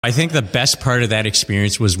I think the best part of that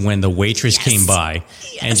experience was when the waitress came by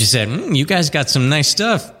and she said, you guys got some nice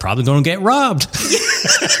stuff. Probably going to get robbed.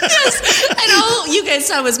 Yes. And all you guys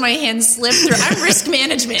saw was my hand slip through. I'm risk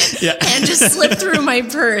management. And just slipped through my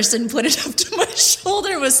purse and put it up to my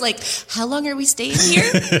shoulder. Was like, how long are we staying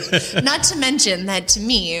here? Not to mention that to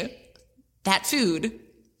me, that food,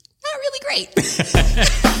 not really great.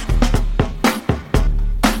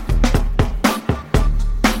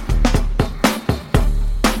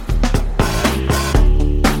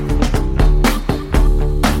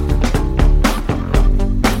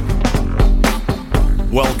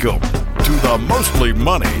 Welcome to the Mostly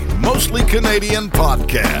Money, Mostly Canadian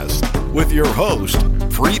podcast with your host,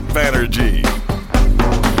 Preet Banerjee.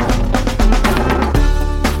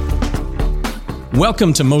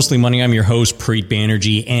 Welcome to Mostly Money. I'm your host, Preet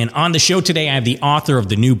Banerjee. And on the show today, I have the author of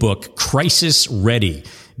the new book, Crisis Ready,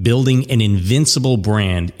 Building an Invincible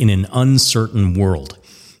Brand in an Uncertain World.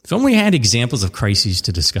 If only I had examples of crises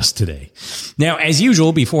to discuss today. Now, as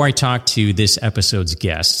usual, before I talk to this episode's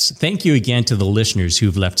guests, thank you again to the listeners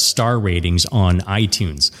who've left star ratings on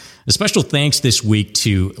iTunes. A special thanks this week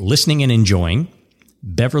to Listening and Enjoying,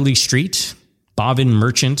 Beverly Street, Bovin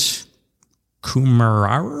Merchant,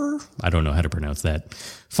 Kumarar, I don't know how to pronounce that,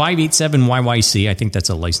 587YYC, I think that's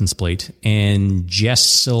a license plate, and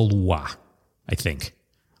Jessilwa, I think.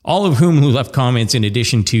 All of whom left comments in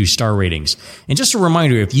addition to star ratings. And just a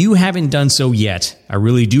reminder, if you haven't done so yet, I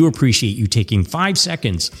really do appreciate you taking 5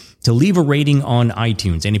 seconds to leave a rating on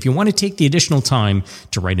iTunes. And if you want to take the additional time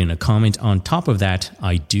to write in a comment on top of that,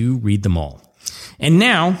 I do read them all. And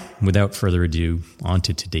now, without further ado, on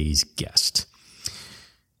to today's guest.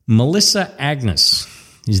 Melissa Agnes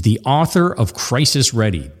is the author of Crisis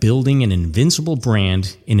Ready, Building an Invincible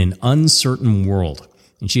Brand in an Uncertain World.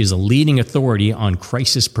 And she is a leading authority on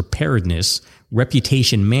crisis preparedness,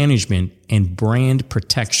 reputation management, and brand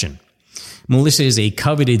protection. Melissa is a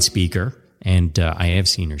coveted speaker, and I have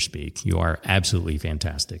seen her speak. You are absolutely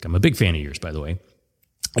fantastic. I'm a big fan of yours, by the way.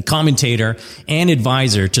 A commentator and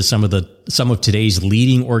advisor to some of today's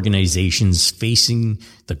leading organizations facing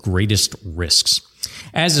the greatest risks.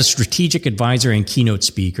 As a strategic advisor and keynote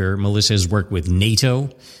speaker, Melissa has worked with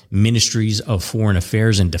NATO, ministries of foreign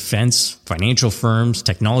affairs and defense, financial firms,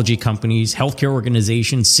 technology companies, healthcare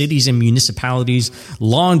organizations, cities and municipalities,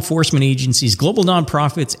 law enforcement agencies, global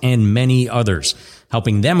nonprofits, and many others,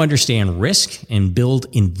 helping them understand risk and build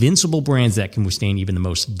invincible brands that can withstand even the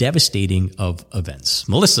most devastating of events.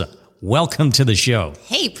 Melissa, welcome to the show.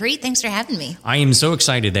 Hey, Preet, thanks for having me. I am so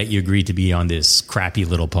excited that you agreed to be on this crappy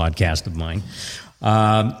little podcast of mine.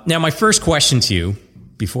 Now, my first question to you,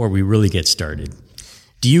 before we really get started,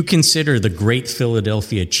 do you consider the Great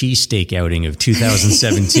Philadelphia Cheesesteak outing of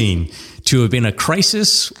 2017 to have been a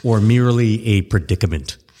crisis or merely a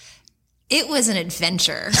predicament? It was an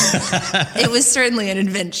adventure. It was certainly an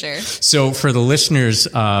adventure. So for the listeners,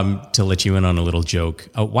 to let you in on a little joke,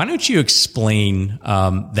 why don't you explain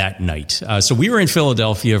that night? So we were in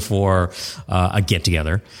Philadelphia for a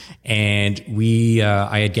get-together, and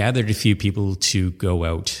I had gathered a few people to go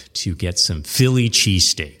out to get some Philly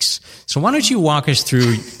cheesesteaks. So why don't you walk us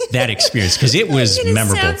through that experience? Because it was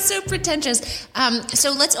memorable. It sounds so pretentious.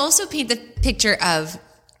 So let's also paint the picture of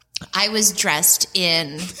I was dressed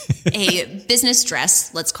in a business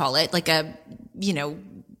dress, let's call it, like a,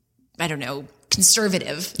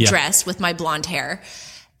 conservative dress with my blonde hair.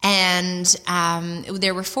 And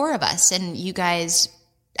there were four of us, and you guys,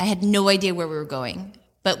 I had no idea where we were going,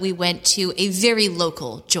 but we went to a very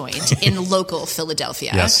local joint in local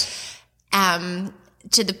Philadelphia. Yes.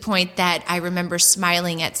 To the point that I remember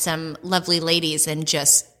smiling at some lovely ladies and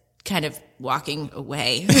just kind of walking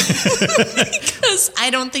away because I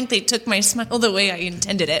don't think they took my smile the way I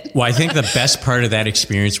intended it. Well, I think the best part of that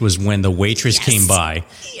experience was when the waitress came by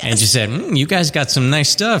and she said, you guys got some nice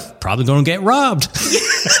stuff. Probably going to get robbed.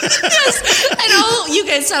 Yes. And all you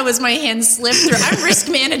guys saw was my hand slip through. I'm risk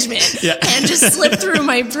management. And just slipped through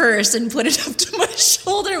my purse and put it up to my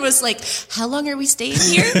shoulder. Was like, how long are we staying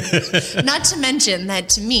here? Not to mention that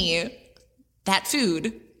to me, that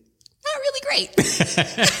food, not really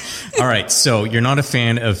great. All right. So you're not a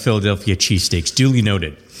fan of Philadelphia cheesesteaks. Duly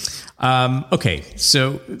noted. Okay.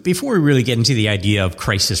 So before we really get into the idea of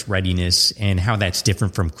crisis readiness and how that's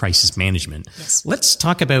different from crisis management, let's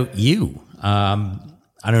talk about you.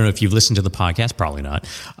 I don't know if you've listened to the podcast, probably not.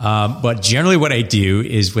 But generally what I do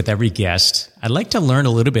is with every guest, I'd like to learn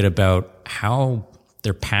a little bit about how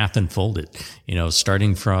their path unfolded,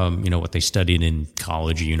 starting from, what they studied in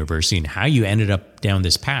college or university and how you ended up down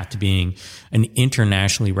this path to being an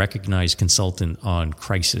internationally recognized consultant on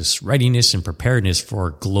crisis readiness and preparedness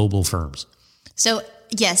for global firms. So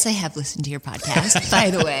yes, I have listened to your podcast,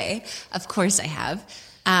 by the way. Of course I have.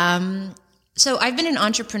 So I've been an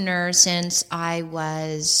entrepreneur since I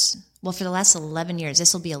was, for the last 11 years.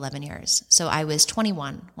 This will be 11 years. So I was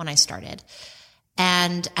 21 when I started.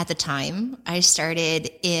 And at the time, I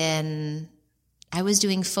was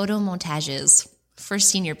doing photo montages for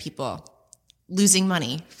senior people, losing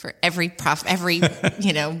money for every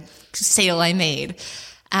sale I made,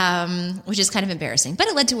 which is kind of embarrassing. But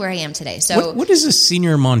it led to where I am today. So, what is a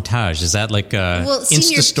senior montage? Is that like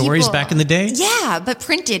Insta stories back in the day? Yeah, but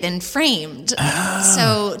printed and framed.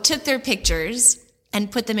 So took their pictures and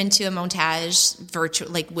put them into a montage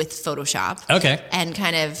with Photoshop. Okay. And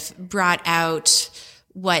kind of brought out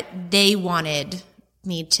what they wanted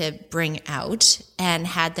me to bring out and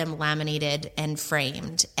had them laminated and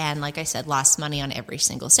framed. And like I said, lost money on every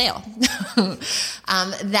single sale.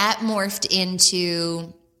 That morphed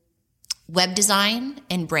into web design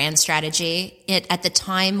and brand strategy. At the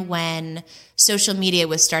time when social media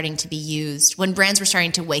was starting to be used, when brands were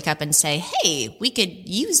starting to wake up and say, hey, we could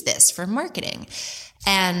use this for marketing.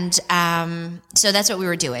 And so that's what we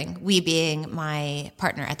were doing, we being my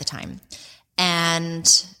partner at the time.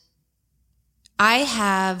 And I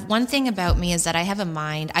have, one thing about me is that I have a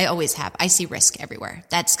mind, I always have, I see risk everywhere.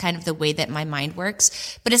 That's kind of the way that my mind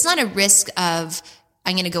works. But it's not a risk of,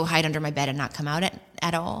 I'm going to go hide under my bed and not come out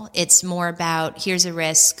at all. It's more about, here's a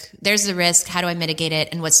risk, there's the risk, how do I mitigate it,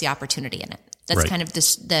 and what's the opportunity in it? That's right. Kind of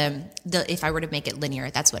the if I were to make it linear,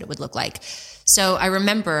 that's what it would look like. So I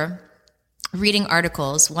remember reading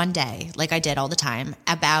articles one day, like I did all the time,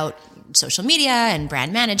 about social media and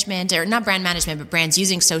brand management, or not brand management, but brands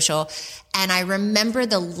using social. And I remember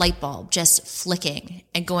the light bulb just flicking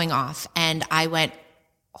and going off. And I went,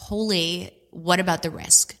 holy, what about the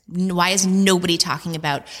risk? Why is nobody talking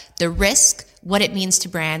about the risk, what it means to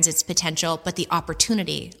brands, its potential, but the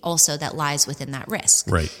opportunity also that lies within that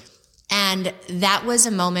risk? Right. And that was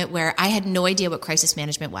a moment where I had no idea what crisis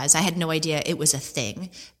management was. I had no idea it was a thing.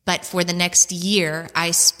 But for the next year,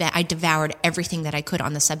 I devoured everything that I could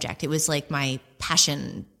on the subject. It was like my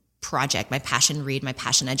passion project, my passion read, my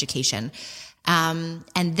passion education. And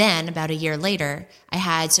then about a year later,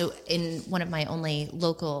 in one of my only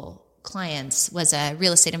local clients was a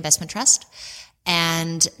real estate investment trust.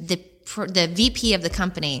 And the VP of the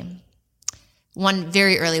company,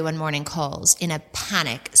 very early one morning, calls in a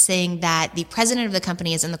panic saying that the president of the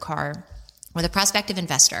company is in the car with a prospective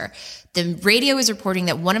investor. The radio is reporting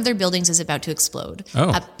that one of their buildings is about to explode. Oh.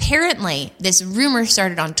 Apparently, this rumor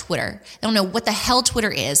started on Twitter. I don't know what the hell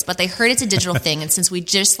Twitter is, but they heard it's a digital thing. And since we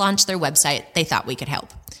just launched their website, they thought we could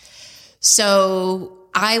help. So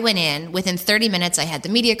I went in. Within 30 minutes, I had the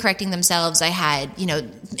media correcting themselves. I had,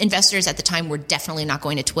 investors at the time were definitely not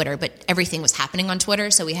going to Twitter, but everything was happening on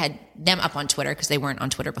Twitter. So we had them up on Twitter because they weren't on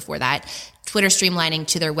Twitter before that. Twitter streamlining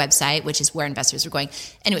to their website, which is where investors were going.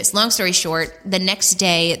 Anyways, long story short, the next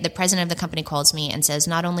day, the president of the company calls me and says,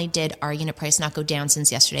 not only did our unit price not go down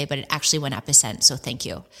since yesterday, but it actually went up $0.01. So thank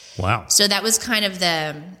you. Wow. So that was kind of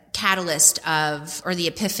the catalyst or the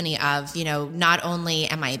epiphany of, not only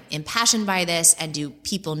am I impassioned by this and do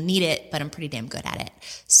people need it, but I'm pretty damn good at it.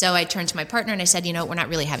 So I turned to my partner and I said, we're not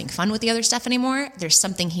really having fun with the other stuff anymore. There's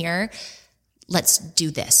something here. Let's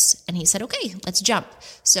do this. And he said, okay, let's jump.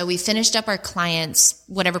 So we finished up our clients,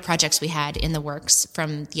 whatever projects we had in the works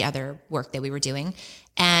from the other work that we were doing.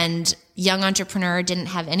 And young entrepreneur, didn't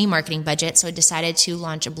have any marketing budget. So I decided to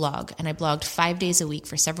launch a blog, and I blogged 5 days a week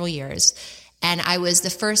for several years. And I was the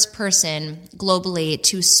first person globally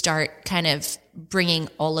to start kind of bringing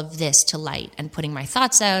all of this to light and putting my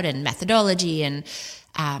thoughts out and methodology and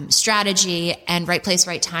strategy and right place,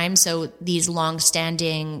 right time. So these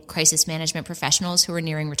long-standing crisis management professionals who were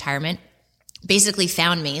nearing retirement basically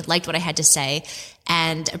found me, liked what I had to say,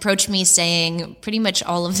 and approached me saying, pretty much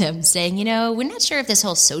all of them saying, we're not sure if this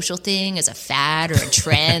whole social thing is a fad or a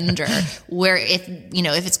trend or if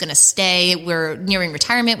it's going to stay. We're nearing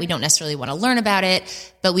retirement. We don't necessarily want to learn about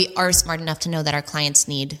it, but we are smart enough to know that our clients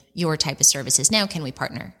need your type of services now. Can we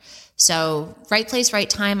partner? So right place, right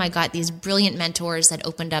time. I got these brilliant mentors that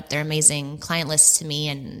opened up their amazing client lists to me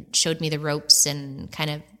and showed me the ropes and kind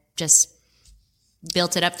of just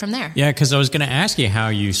built it up from there. Yeah, because I was going to ask you how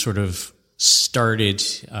you sort of started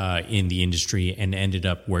in the industry and ended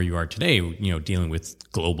up where you are today, dealing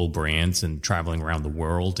with global brands and traveling around the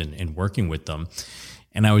world and working with them.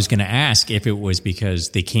 And I was going to ask if it was because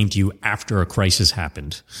they came to you after a crisis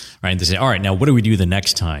happened, right? And they say, all right, now what do we do the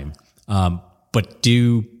next time? But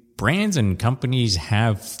do brands and companies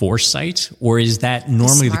have foresight, or is that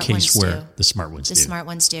normally the case where the smart ones do? The smart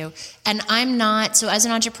ones do. And I'm not, so as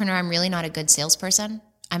an entrepreneur, I'm really not a good salesperson.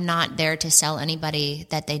 I'm not there to sell anybody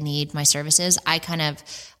that they need my services.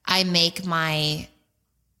 I make my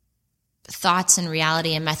thoughts and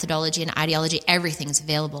reality and methodology and ideology, everything's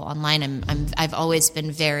available online. I've always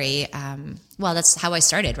been very, that's how I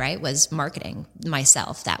started, right? Was marketing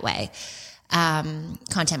myself that way.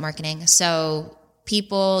 Content marketing. So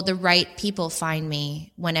the right people find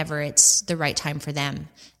me whenever it's the right time for them.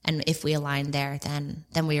 And if we align there, then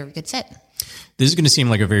we are a good fit. This is going to seem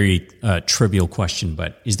like a very trivial question,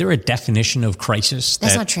 but is there a definition of crisis?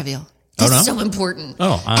 That's not trivial. That's so important.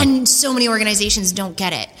 And so many organizations don't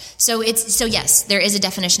get it. So yes, there is a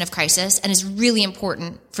definition of crisis, and it's really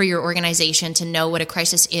important for your organization to know what a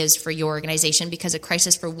crisis is for your organization, because a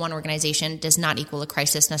crisis for one organization does not equal a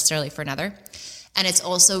crisis necessarily for another. And it's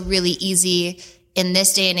also really easy in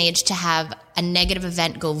this day and age to have a negative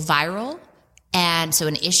event go viral, and so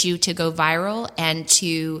an issue to go viral, and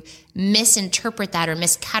to misinterpret that or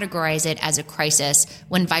miscategorize it as a crisis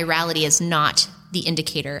when virality is not the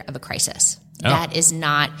indicator of a crisis. Oh. That is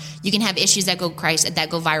not, you can have issues that go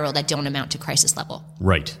viral that don't amount to crisis level.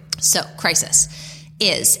 Right. So crisis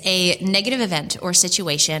is a negative event or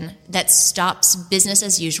situation that stops business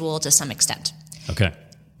as usual to some extent. Okay.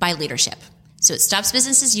 By leadership. So it stops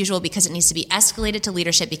business as usual because it needs to be escalated to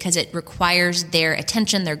leadership because it requires their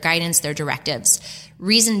attention, their guidance, their directives.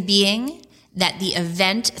 Reason being that the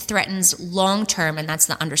event threatens long-term, and that's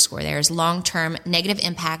the underscore there, is long-term negative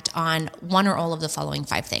impact on one or all of the following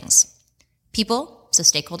 5 things. People, so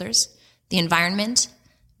stakeholders, the environment,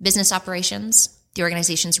 business operations, the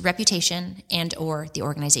organization's reputation, and or the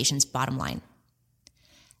organization's bottom line.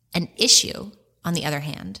 An issue, on the other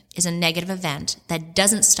hand, is a negative event that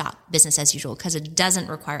doesn't stop business as usual because it doesn't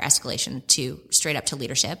require escalation to straight up to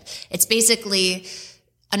leadership. It's basically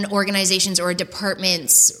an organization's or a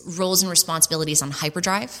department's roles and responsibilities on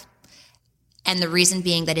hyperdrive. And the reason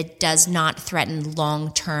being that it does not threaten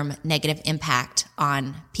long-term negative impact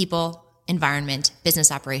on people, environment,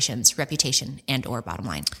 business operations, reputation, and or bottom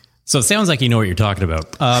line. So it sounds like you know what you're talking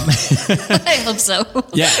about. I hope so.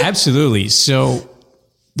 Yeah, absolutely. So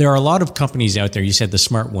there are a lot of companies out there, you said the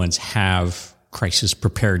smart ones have crisis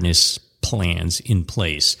preparedness plans in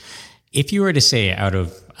place. If you were to say out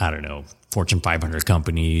of, I don't know, Fortune 500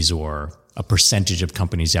 companies or a percentage of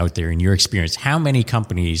companies out there in your experience, how many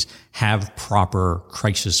companies have proper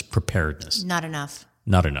crisis preparedness? Not enough.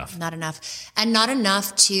 Not enough. Not enough. And not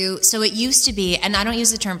enough so it used to be, and I don't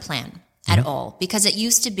use the term plan at all, because it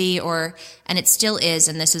used to be, and it still is,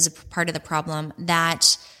 and this is a part of the problem,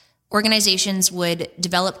 that organizations would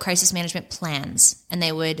develop crisis management plans, and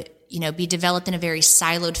they would, be developed in a very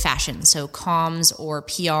siloed fashion. So comms or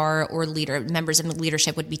PR or members of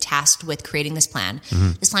leadership would be tasked with creating this plan.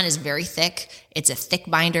 Mm-hmm. This plan is very thick. It's a thick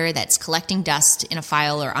binder that's collecting dust in a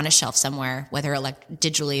file or on a shelf somewhere, whether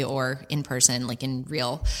digitally or in person, like in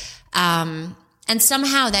real. And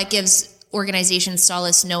somehow that gives organizations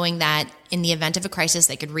solace knowing that in the event of a crisis,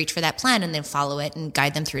 they could reach for that plan and then follow it and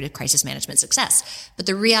guide them through to crisis management success. But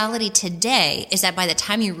the reality today is that by the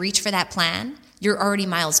time you reach for that plan, you're already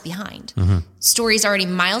miles behind. Mm-hmm. Story's already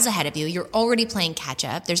miles ahead of you. You're already playing catch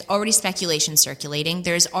up. There's already speculation circulating.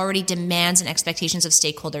 There's already demands and expectations of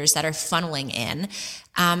stakeholders that are funneling in.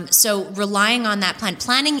 So relying on that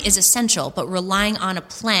planning is essential, but relying on a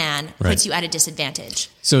plan puts you at a disadvantage.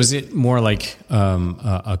 So is it more like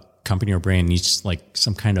a company or brand needs like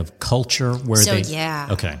some kind of culture where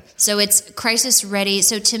Okay. So it's crisis ready.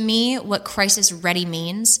 So to me, what crisis ready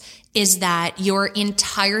means is that your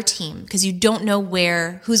entire team, because you don't know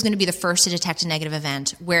who's going to be the first to detect a negative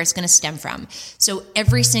event, where it's going to stem from. So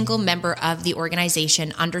every single member of the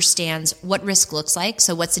organization understands what risk looks like.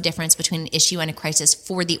 So what's the difference between an issue and a crisis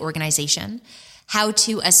for the organization? How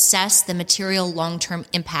to assess the material long-term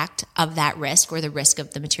impact of that risk, or the risk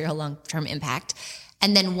of the material long-term impact,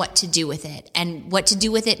 and then what to do with it. And what to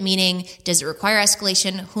do with it, meaning, does it require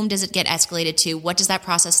escalation? Whom does it get escalated to? What does that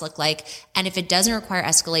process look like? And if it doesn't require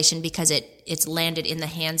escalation because it's landed in the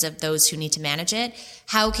hands of those who need to manage it,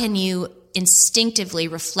 how can you instinctively,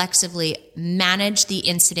 reflexively manage the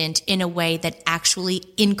incident in a way that actually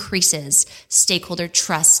increases stakeholder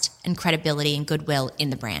trust and credibility and goodwill in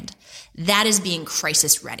the brand? That is being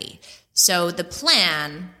crisis ready. So the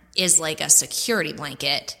plan is like a security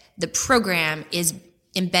blanket. The program is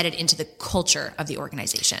embedded into the culture of the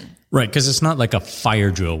organization. Right, because it's not like a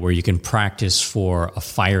fire drill where you can practice for a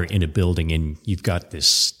fire in a building and you've got this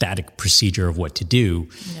static procedure of what to do,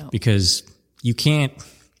 because you can't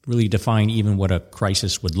really define even what a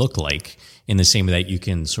crisis would look like in the same way that you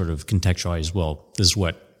can sort of contextualize, well, this is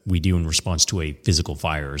what we do in response to a physical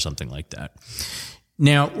fire or something like that.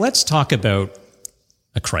 Now, let's talk about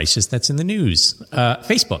a crisis that's in the news.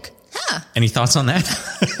 Facebook. Any thoughts on that?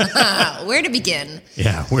 Where to begin?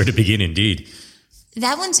 Yeah, where to begin indeed.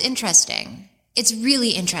 That one's interesting. It's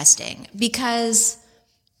really interesting because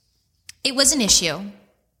it was an issue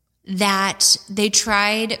that they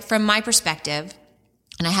tried, from my perspective,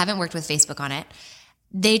 and I haven't worked with Facebook on it,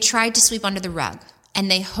 they tried to sweep under the rug and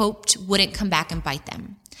they hoped wouldn't come back and bite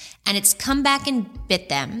them. And it's come back and bit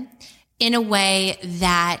them in a way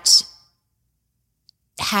that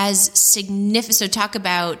has significant, so talk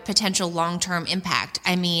about potential long-term impact.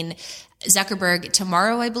 I mean, Zuckerberg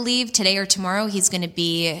tomorrow, I believe, today or tomorrow, he's going to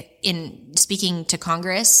be speaking to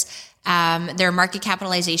Congress. Their market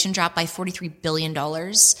capitalization dropped by $43 billion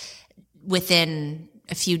within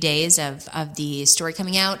a few days of the story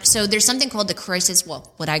coming out. So there's something called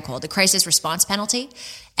what I call the crisis response penalty.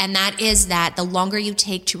 And that is that the longer you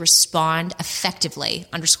take to respond effectively,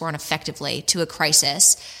 underscore on effectively, to a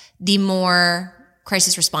crisis, the more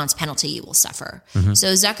crisis response penalty you will suffer. Mm-hmm.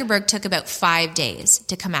 So Zuckerberg took about 5 days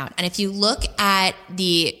to come out. And if you look at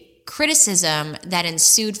the criticism that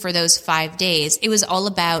ensued for those 5 days, it was all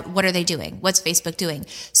about what are they doing? What's Facebook doing?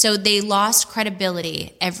 So they lost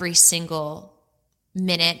credibility every single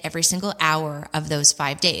minute, every single hour of those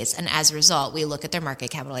 5 days. And as a result, we look at their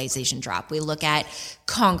market capitalization drop. We look at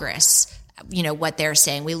Congress, what they're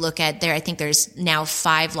saying. We look at I think there's now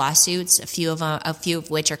 5 lawsuits, a few of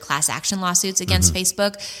which are class action lawsuits against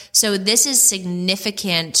Facebook. So this is a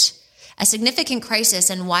significant crisis.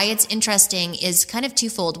 And why it's interesting is kind of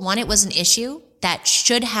twofold. One, it was an issue that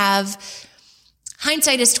should have,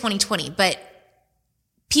 hindsight is 2020, but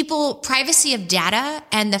privacy of data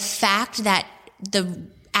and the fact that the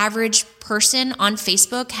average person on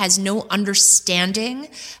Facebook has no understanding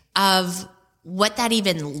of what that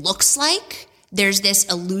even looks like. There's this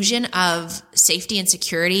illusion of safety and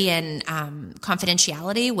security and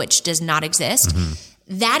confidentiality, which does not exist.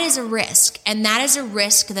 Mm-hmm. That is a risk. And that is a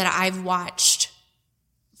risk that I've watched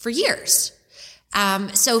for years.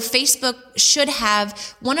 So Facebook should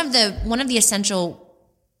have one of the essential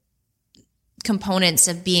components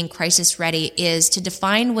of being crisis ready is to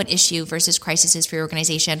define what issue versus crisis is for your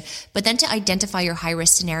organization, but then to identify your high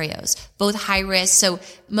risk scenarios, both high risk, so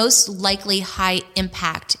most likely high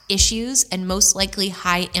impact issues and most likely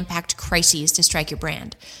high impact crises to strike your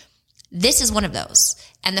brand. This is one of those.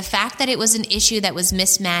 And the fact that it was an issue that was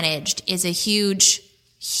mismanaged is a huge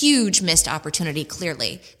missed opportunity,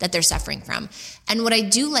 clearly, that they're suffering from. And what I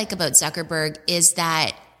do like about Zuckerberg is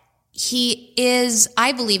that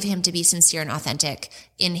I believe him to be sincere and authentic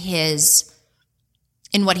in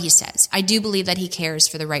what he says. I do believe that he cares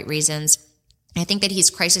for the right reasons. I think that he's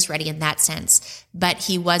crisis ready in that sense, but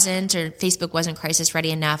Facebook wasn't crisis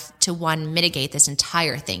ready enough to mitigate this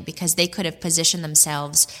entire thing, because they could have positioned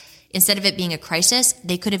themselves, instead of it being a crisis,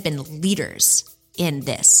 they could have been leaders in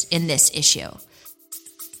this issue.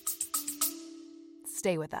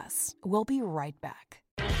 Stay with us. We'll be right back.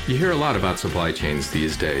 You hear a lot about supply chains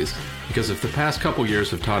these days, because if the past couple years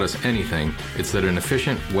have taught us anything, it's that an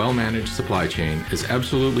efficient, well-managed supply chain is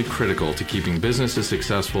absolutely critical to keeping businesses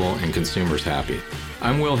successful and consumers happy.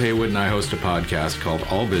 I'm Will Haywood, and I host a podcast called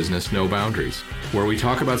All Business, No Boundaries, where we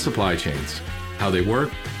talk about supply chains, how they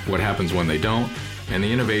work, what happens when they don't, and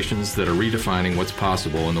the innovations that are redefining what's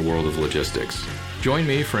possible in the world of logistics. Join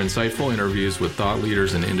me for insightful interviews with thought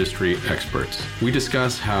leaders and industry experts. We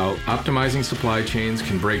discuss how optimizing supply chains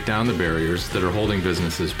can break down the barriers that are holding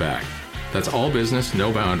businesses back. That's All Business,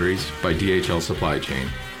 No Boundaries by DHL Supply Chain.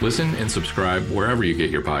 Listen and subscribe wherever you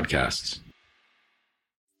get your podcasts.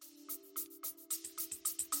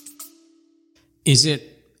 Is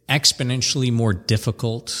it exponentially more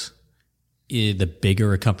difficult the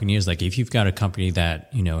bigger a company is? Like if you've got a company that,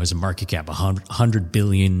 has a market cap $100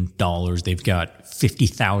 billion, they've got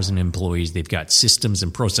 50,000 employees, they've got systems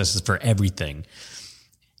and processes for everything.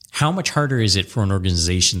 How much harder is it for an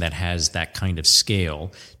organization that has that kind of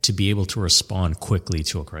scale to be able to respond quickly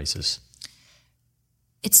to a crisis?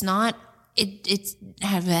 It's not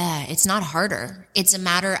harder. It's a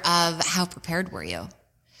matter of how prepared were you?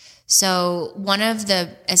 So one of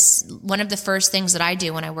the first things that I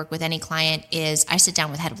do when I work with any client is I sit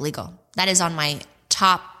down with head of legal. That is on my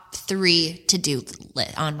top 3 to-do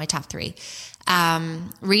list, on my top 3.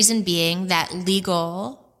 Reason being that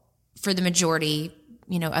legal, for the majority,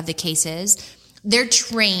 of the cases, they're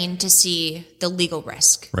trained to see the legal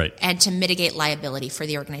risk, right, and to mitigate liability for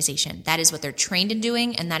the organization. That is what they're trained in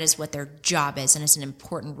doing, and that is what their job is, and it's an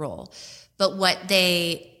important role. But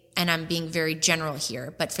and I'm being very general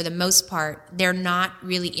here, but for the most part, they're not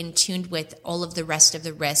really in tune with all of the rest of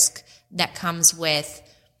the risk that comes with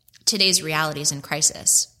today's realities in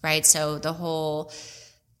crisis, right? So the whole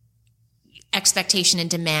expectation and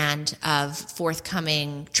demand of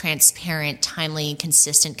forthcoming, transparent, timely,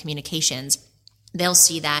 consistent communications, they'll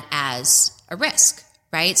see that as a risk,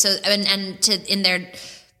 right? So, in their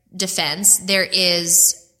defense, there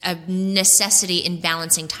is a necessity in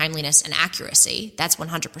balancing timeliness and accuracy. That's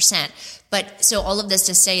 100%. But so all of this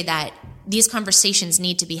to say that these conversations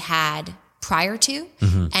need to be had prior to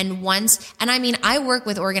and once. And I mean, I work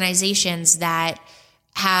with organizations that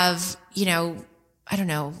have,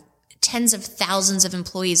 tens of thousands of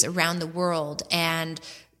employees around the world and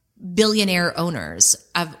billionaire owners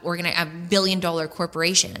of billion-dollar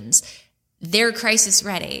corporations. They're crisis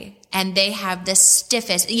ready, and they have the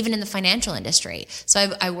stiffest, even in the financial industry.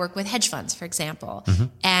 So I work with hedge funds, for example,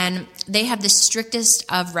 and they have the strictest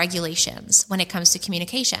of regulations when it comes to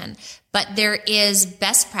communication. But there is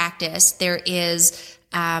best practice. There is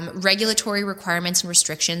regulatory requirements and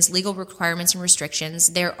restrictions, legal requirements and restrictions.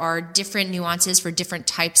 There are different nuances for different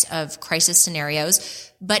types of crisis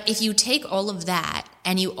scenarios. But if you take all of that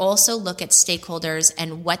and you also look at stakeholders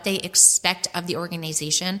and what they expect of the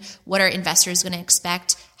organization, what are investors going to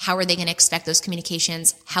expect? How are they going to expect those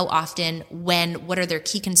communications? How often? When? What are their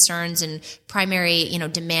key concerns and primary,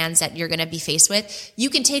 demands that you're going to be faced with? You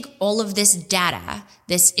can take all of this data,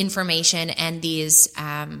 this information, and these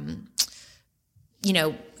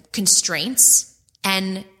constraints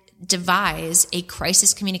and devise a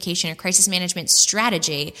crisis communication or crisis management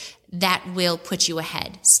strategy that will put you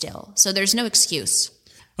ahead still. So there's no excuse.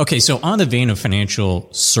 Okay, so on the vein of financial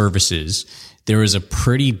services, there was a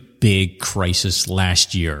pretty big crisis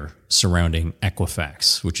last year surrounding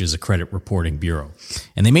Equifax, which is a credit reporting bureau.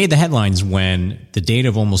 And they made the headlines when the data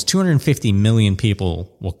of almost 250 million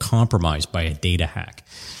people were compromised by a data hack.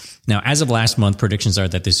 Now, as of last month, predictions are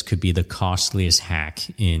that this could be the costliest hack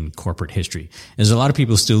in corporate history. There's a lot of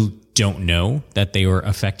people still don't know that they were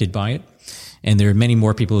affected by it. And there are many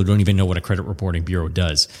more people who don't even know what a credit reporting bureau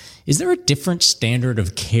does. Is there a different standard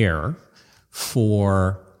of care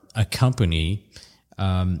for a company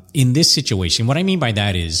in this situation? What I mean by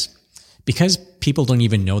that is, because people don't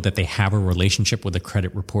even know that they have a relationship with a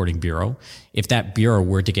credit reporting bureau, if that bureau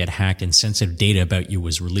were to get hacked and sensitive data about you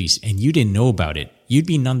was released and you didn't know about it, you'd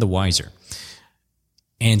be none the wiser.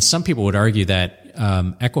 And some people would argue that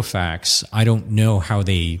Equifax, I don't know how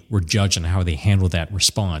they were judged and how they handled that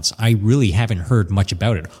response. I really haven't heard much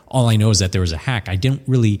about it. All I know is that there was a hack. I didn't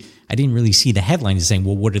really see the headlines saying,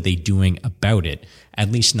 well, what are they doing about it?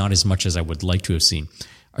 At least not as much as I would like to have seen.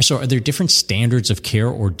 So are there different standards of care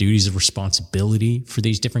or duties of responsibility for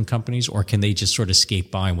these different companies, or can they just sort of skate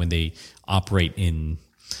by when they operate in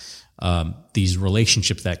these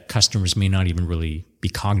relationships that customers may not even really be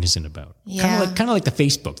cognizant about? Yeah. Kind of like the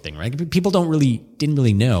Facebook thing, right? People didn't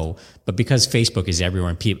really know, but because Facebook is everywhere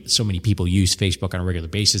and so many people use Facebook on a regular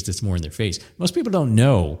basis, that's more in their face. Most people don't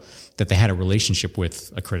know that they had a relationship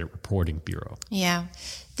with a credit reporting bureau. Yeah.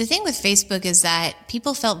 The thing with Facebook is that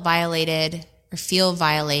people felt violated or feel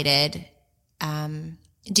violated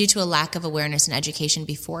due to a lack of awareness and education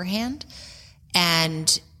beforehand.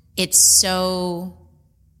 And it's so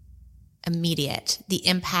immediate. The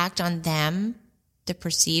impact on them, the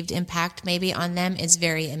perceived impact maybe on them, is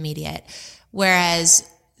very immediate. Whereas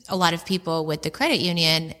a lot of people with the credit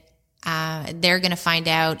union, they're going to find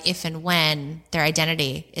out if and when their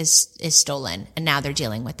identity is stolen. And now they're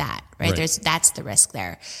dealing with that, right? That's the risk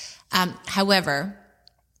there. However,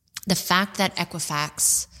 the fact that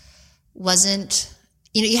Equifax wasn't,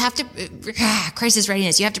 you have to, crisis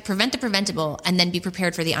readiness, you have to prevent the preventable and then be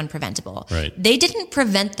prepared for the unpreventable. Right. They didn't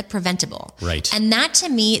prevent the preventable. Right. And that to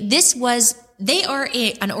me, they are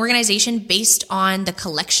an organization based on the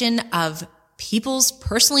collection of people's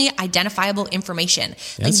personally identifiable information.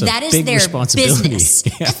 That's that is their business.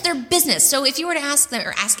 Yeah. That's their business. So if you were to ask them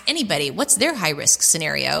or ask anybody, what's their high risk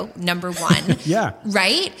scenario? Number one. Yeah.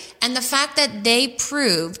 Right. And the fact that they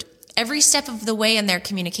proved every step of the way in their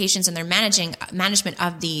communications and their management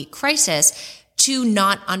of the crisis to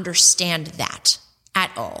not understand that at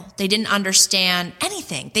all. They didn't understand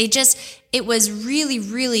anything. It was really,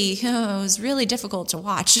 really difficult to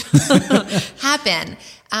watch happen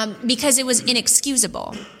because it was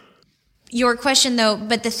inexcusable. Your question though,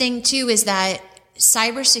 but the thing too is that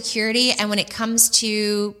cybersecurity, and when it comes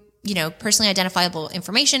to, personally identifiable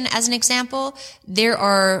information as an example, there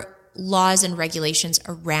are laws and regulations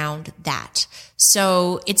around that.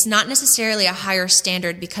 So it's not necessarily a higher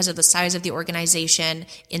standard because of the size of the organization.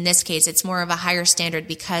 In this case, it's more of a higher standard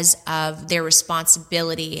because of their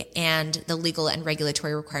responsibility and the legal and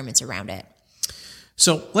regulatory requirements around it.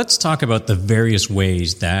 So let's talk about the various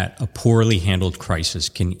ways that a poorly handled crisis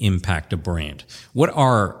can impact a brand. What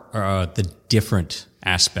are the different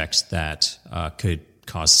aspects that could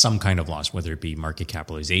cause some kind of loss, whether it be market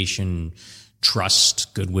capitalization,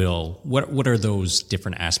 trust, goodwill. What are those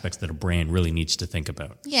different aspects that a brand really needs to think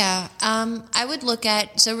about? Yeah. I would look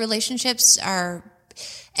at, so relationships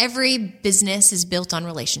every business is built on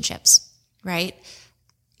relationships, right?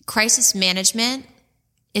 Crisis management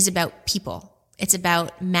is about people. It's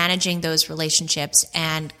about managing those relationships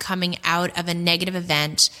and coming out of a negative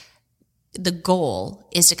event. The goal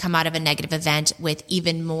is to come out of a negative event with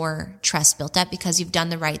even more trust built up because you've done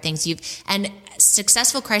the right things. And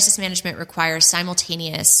successful crisis management requires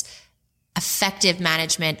simultaneous effective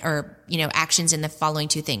management or, actions in the following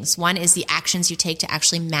two things. One is the actions you take to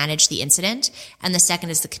actually manage the incident. And the second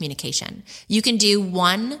is the communication. You can do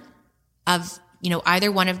one of,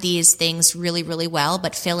 either one of these things really, really well,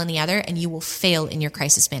 but fail in the other, and you will fail in your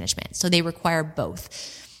crisis management. So they require both.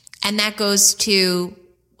 And that goes to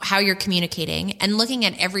how you're communicating and looking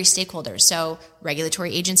at every stakeholder. So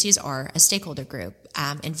regulatory agencies are a stakeholder group,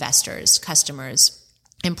 investors, customers,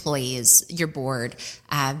 employees, your board,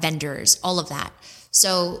 vendors, all of that.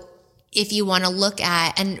 So if you want to look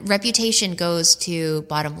at, and reputation goes to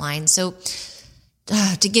bottom line. So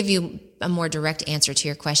to give you a more direct answer to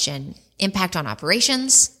your question, impact on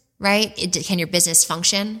operations, right? Can your business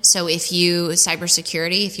function? So if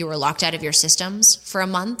cybersecurity, if you were locked out of your systems for a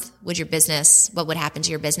month, what would happen to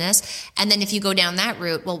your business? And then if you go down that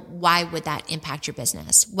route, well, why would that impact your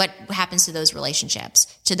business? What happens to those relationships,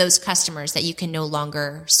 to those customers that you can no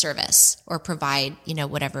longer service or provide,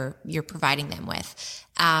 whatever you're providing them with?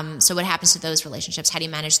 So what happens to those relationships? How do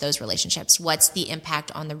you manage those relationships? What's the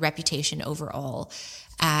impact on the reputation overall?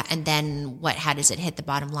 And then how does it hit the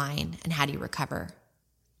bottom line, and how do you recover?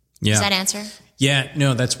 Yeah. Does that answer? Yeah,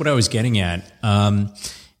 no, that's what I was getting at.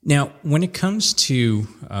 Now, when it comes to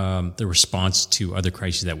the response to other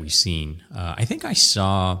crises that we've seen, I think I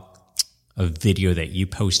saw a video that you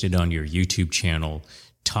posted on your YouTube channel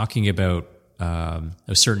talking about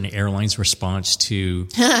a certain airline's response to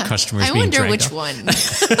customers being dragged I wonder which off. one.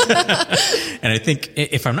 And I think,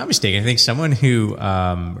 if I'm not mistaken, I think someone who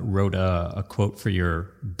wrote a quote for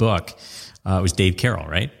your book was Dave Carroll,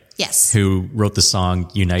 right? Yes. Who wrote the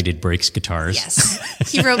song United Breaks Guitars.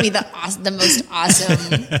 Yes. He wrote me the most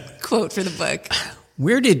awesome quote for the book.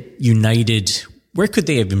 Where could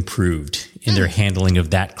they have improved in their handling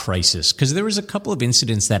of that crisis? Because there was a couple of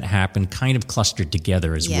incidents that happened kind of clustered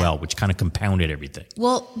together as well, which kind of compounded everything.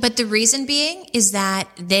 Well, but the reason being is that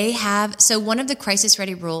so one of the crisis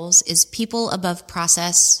ready rules is people above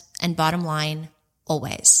process and bottom line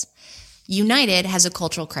always. United has a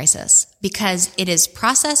cultural crisis because it is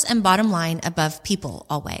process and bottom line above people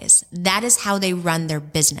always. That is how they run their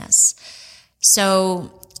business. So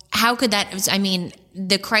how could that,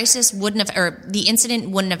 the crisis the incident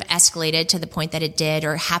wouldn't have escalated to the point that it did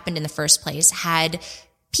or happened in the first place had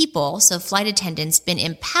people, so flight attendants, been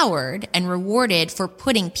empowered and rewarded for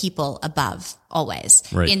putting people above always.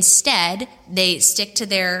 Right. Instead, they stick to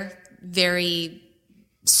their very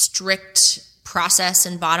strict process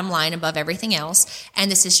and bottom line above everything else, and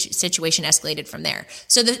the situation escalated from there.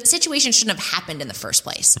 So the situation shouldn't have happened in the first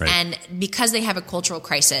place. Right. And because they have a cultural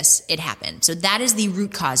crisis, it happened. So that is the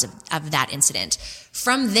root cause of that incident.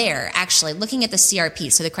 From there, actually, looking at the CRP,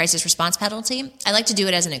 so the crisis response penalty, I like to do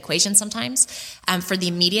it as an equation sometimes for the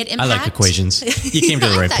immediate impact. I like equations. You came to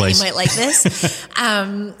the right place. You might like this.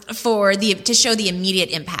 To show the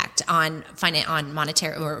immediate impact on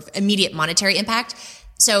monetary or immediate monetary impact.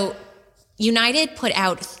 So United put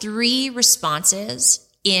out 3 responses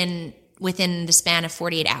within the span of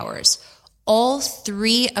 48 hours. All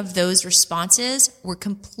 3 of those responses were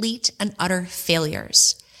complete and utter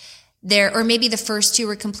failures. Or maybe the first 2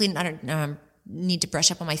 were complete and utter. Need to brush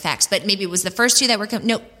up on my facts, but maybe it was the first 2 that were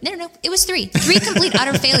no. It was 3 complete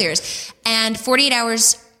utter failures. And 48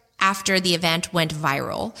 hours after the event went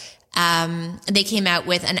viral, they came out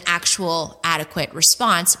with an actual adequate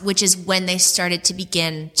response, which is when they started to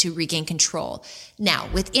begin to regain control. Now,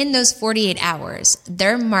 within those 48 hours,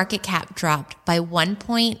 their market cap dropped by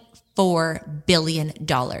 $1.4 billion.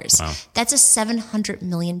 Wow. That's a $700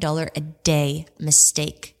 million a day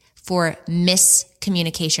mistake for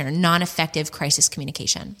miscommunication or non-effective crisis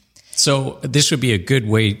communication. So this would be a good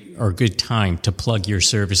way or good time to plug your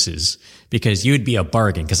services, because you would be a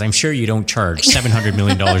bargain, because I'm sure you don't charge $700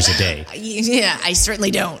 million a day. Yeah, I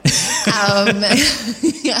certainly don't.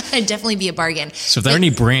 I'd definitely be a bargain. So if there are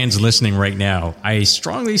any brands listening right now, I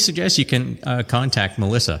strongly suggest you can contact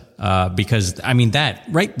Melissa, because that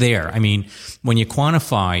right there, when you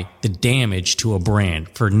quantify the damage to a brand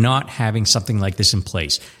for not having something like this in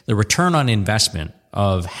place, the return on investment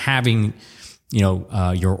of having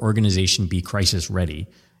your organization be crisis ready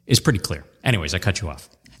is pretty clear. Anyways, I cut you off.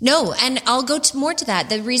 No, and I'll go more to that.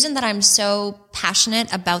 The reason that I'm so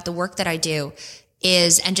passionate about the work that I do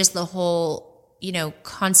is, and just the whole,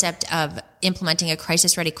 concept of implementing a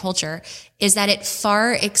crisis-ready culture, is that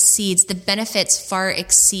the benefits far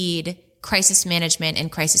exceed crisis management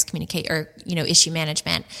and crisis issue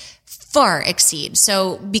management. Far exceed.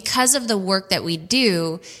 So because of the work that we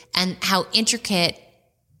do and how intricate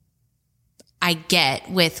I get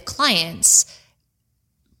with clients,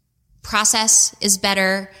 process is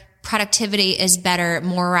better, productivity is better,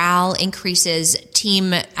 morale increases,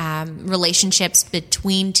 team relationships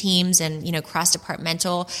between teams and,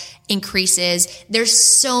 cross-departmental increases. There's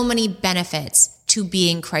so many benefits to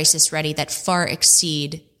being crisis ready that far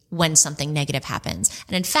exceed when something negative happens.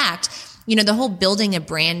 And in fact, the whole building a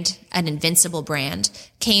brand, an invincible brand,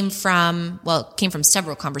 came from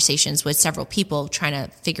several conversations with several people trying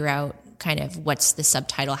to figure out kind of what's the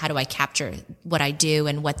subtitle, how do I capture what I do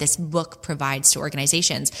and what this book provides to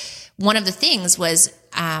organizations. One of the things was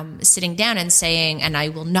sitting down and saying, and I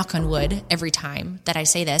will knock on wood every time that I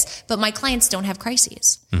say this, but my clients don't have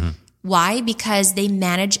crises. Mm-hmm. Why? Because they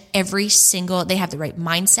manage they have the right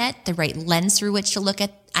mindset, the right lens through which to look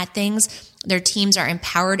at things. Their teams are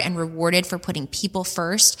empowered and rewarded for putting people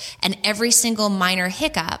first, and every single minor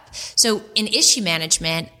hiccup. So in issue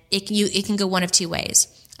management, it can go one of two ways.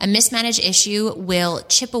 A mismanaged issue will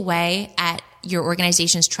chip away at your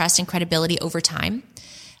organization's trust and credibility over time.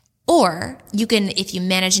 Or if you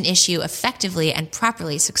manage an issue effectively and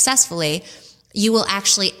properly, successfully, you will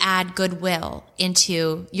actually add goodwill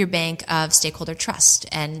into your bank of stakeholder trust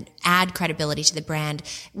and add credibility to the brand,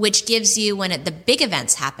 which gives you, when the big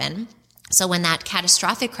events happen, so when that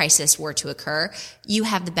catastrophic crisis were to occur, you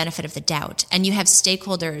have the benefit of the doubt, and you have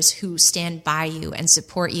stakeholders who stand by you and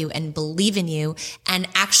support you and believe in you and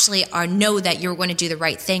actually know that you're going to do the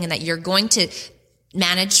right thing and that you're going to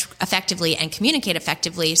manage effectively and communicate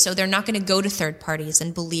effectively. So they're not going to go to third parties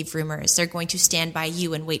and believe rumors. They're going to stand by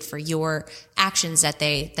you and wait for your actions that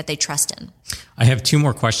they trust in. I have two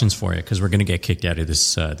more questions for you because we're going to get kicked out of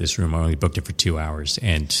this room. I only booked it for 2 hours.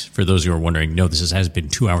 And for those who are wondering, no, this has been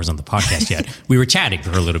 2 hours on the podcast yet. We were chatting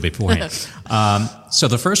for a little bit beforehand. So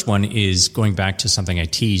the first one is going back to something I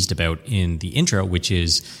teased about in the intro, which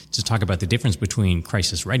is to talk about the difference between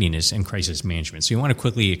crisis readiness and crisis management. So you want to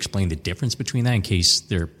quickly explain the difference between that in case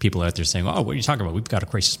there are people out there saying, oh, what are you talking about? We've got a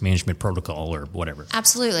crisis management protocol or whatever.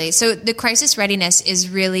 Absolutely. So the crisis readiness is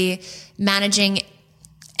really managing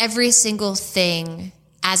every single thing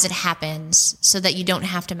as it happens so that you don't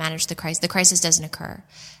have to manage the crisis. The crisis doesn't occur.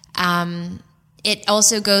 It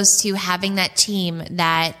also goes to having that team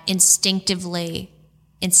that instinctively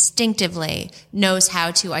knows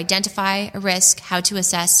how to identify a risk, how to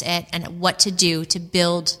assess it, and what to do to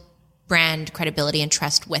build brand credibility and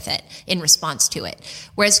trust with it in response to it.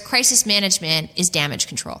 Whereas crisis management is damage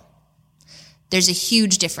control. There's a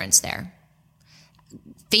huge difference there.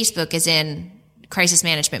 Facebook is in crisis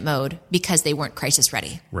management mode because they weren't crisis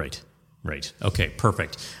ready. Right. Okay,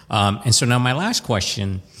 perfect. And so now my last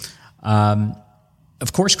question,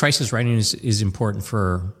 of course, crisis readiness is important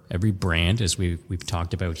for every brand, as we've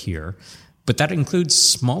talked about here, but that includes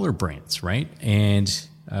smaller brands, right? And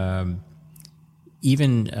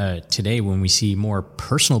even today when we see more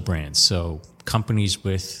personal brands, so companies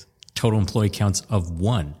with total employee counts of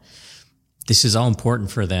 1, this is all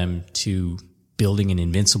important for them to building an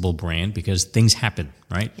invincible brand because things happen,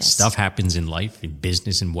 right? Yes. Stuff happens in life, in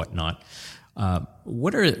business and whatnot.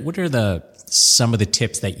 What are some of the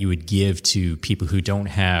tips that you would give to people who don't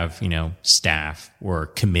have, staff or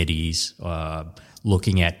committees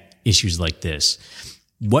looking at issues like this?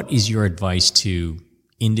 What is your advice to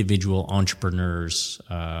individual entrepreneurs?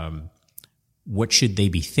 What should they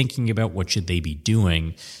be thinking about? What should they be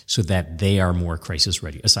doing so that they are more crisis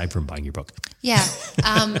ready, aside from buying your book? Yeah,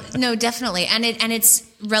 no, definitely. And it's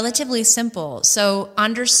relatively simple. So I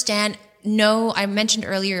mentioned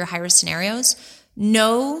earlier your high-risk scenarios.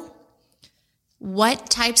 Know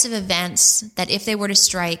what types of events that if they were to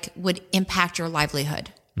strike would impact your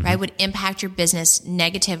livelihood, right? Would impact your business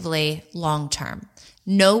negatively long-term.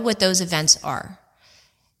 Know what those events are.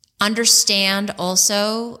 Understand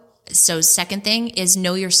also. So second thing is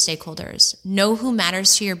know your stakeholders. Know who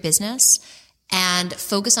matters to your business and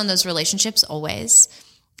focus on those relationships always.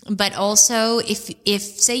 But also if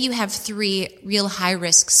say you have 3 real high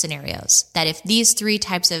risk scenarios, that if these 3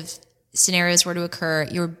 types of scenarios were to occur,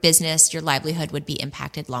 your business, your livelihood would be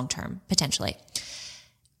impacted long term, potentially.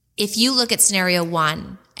 If you look at scenario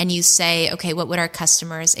 1 and you say, okay, what would our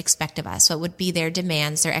customers expect of us? What would be their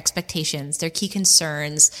demands, their expectations, their key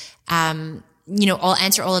concerns? I'll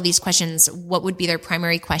answer all of these questions. What would be their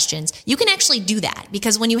primary questions? You can actually do that,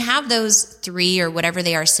 because when you have those 3 or whatever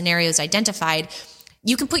they are scenarios identified,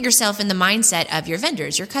 you can put yourself in the mindset of your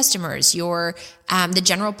vendors, your customers, the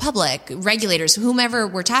general public, regulators, whomever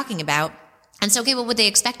we're talking about. And so, okay, what would they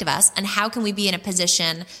expect of us? And how can we be in a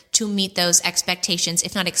position to meet those expectations,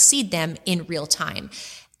 if not exceed them, in real time?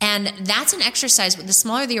 And that's an exercise. The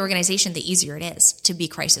smaller the organization, the easier it is to be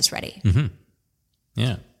crisis ready. Mm-hmm.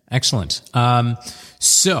 Yeah. Excellent. I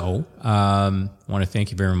want to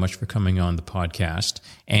thank you very much for coming on the podcast.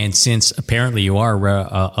 And since apparently you are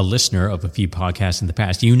a listener of a few podcasts in the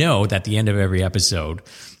past, you know that at the end of every episode,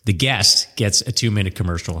 the guest gets a 2-minute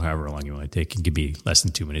commercial, however long you want to take. It could be less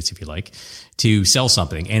than 2 minutes if you like, to sell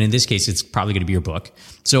something. And in this case, it's probably going to be your book.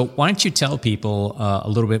 So why don't you tell people a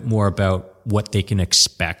little bit more about what they can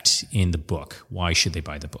expect in the book? Why should they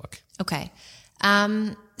buy the book? Okay.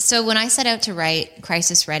 So when I set out to write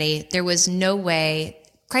Crisis Ready, there was no way.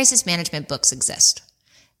 Crisis management books exist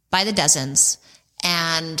by the dozens,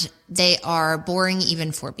 and they are boring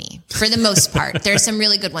even for me, for the most part. There's some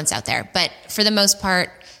really good ones out there, but for the most part,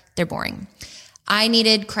 they're boring. I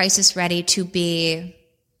needed Crisis Ready to be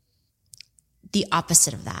the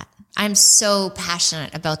opposite of that. I'm so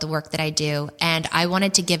passionate about the work that I do, and I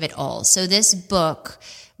wanted to give it all. So this book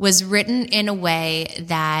was written in a way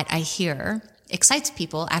that I hear excites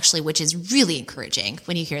people, actually, which is really encouraging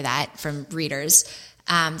when you hear that from readers,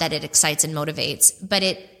 that it excites and motivates. But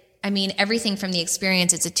everything from the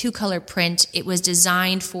experience, it's a 2-color print. It was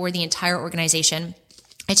designed for the entire organization.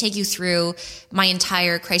 I take you through my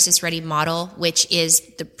entire crisis ready model, which is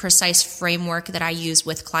the precise framework that I use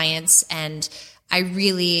with clients. And I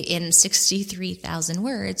really, in 63,000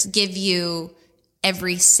 words, give you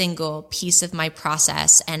every single piece of my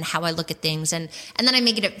process and how I look at things. And then I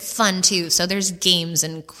make it fun too. So there's games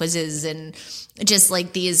and quizzes and just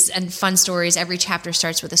like these and fun stories. Every chapter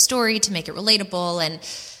starts with a story to make it relatable. And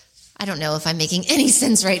I don't know if I'm making any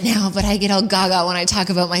sense right now, but I get all gaga when I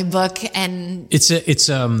talk about my book. And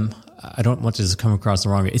I don't want this to come across the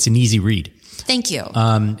wrong way. It's an easy read. Thank you.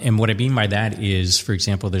 And what I mean by that is, for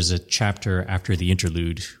example, there's a chapter after the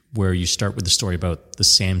interlude where you start with the story about the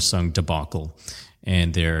Samsung debacle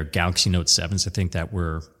and their Galaxy Note 7s, I think, that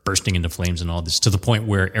were bursting into flames and all this, to the point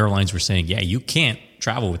where airlines were saying, yeah, you can't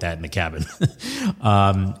travel with that in the cabin.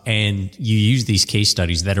 And you use these case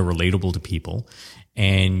studies that are relatable to people,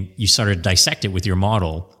 and you sort of dissect it with your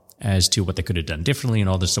model as to what they could have done differently and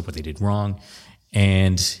all this stuff, what they did wrong.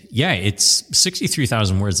 And yeah, it's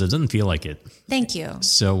 63,000 words. It doesn't feel like it. Thank you.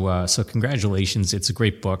 So congratulations. It's a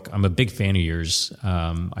great book. I'm a big fan of yours.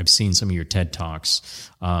 I've seen some of your TED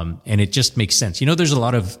Talks, and it just makes sense. There's a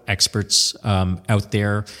lot of experts out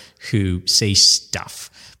there who say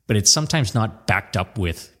stuff, but it's sometimes not backed up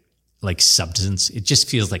with like substance. It just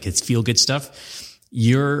feels like it's feel good stuff.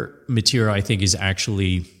 Your material, I think, is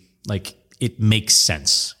actually like, it makes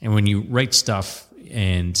sense. And when you write stuff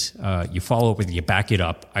and you follow up with it, you back it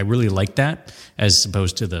up. I really like that, as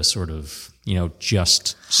opposed to the sort of,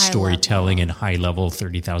 just high storytelling level and high level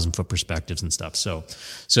 30,000 foot perspectives and stuff. So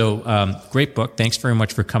great book. Thanks very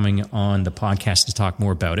much for coming on the podcast to talk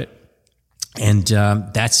more about it. And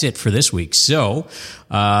that's it for this week. So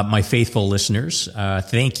my faithful listeners,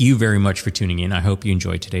 thank you very much for tuning in. I hope you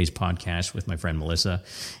enjoyed today's podcast with my friend Melissa.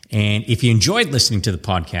 And if you enjoyed listening to the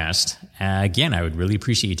podcast, again, I would really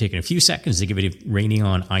appreciate you taking a few seconds to give it a rating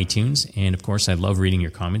on iTunes. And of course, I love reading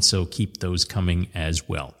your comments, so keep those coming as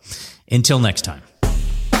well. Until next time.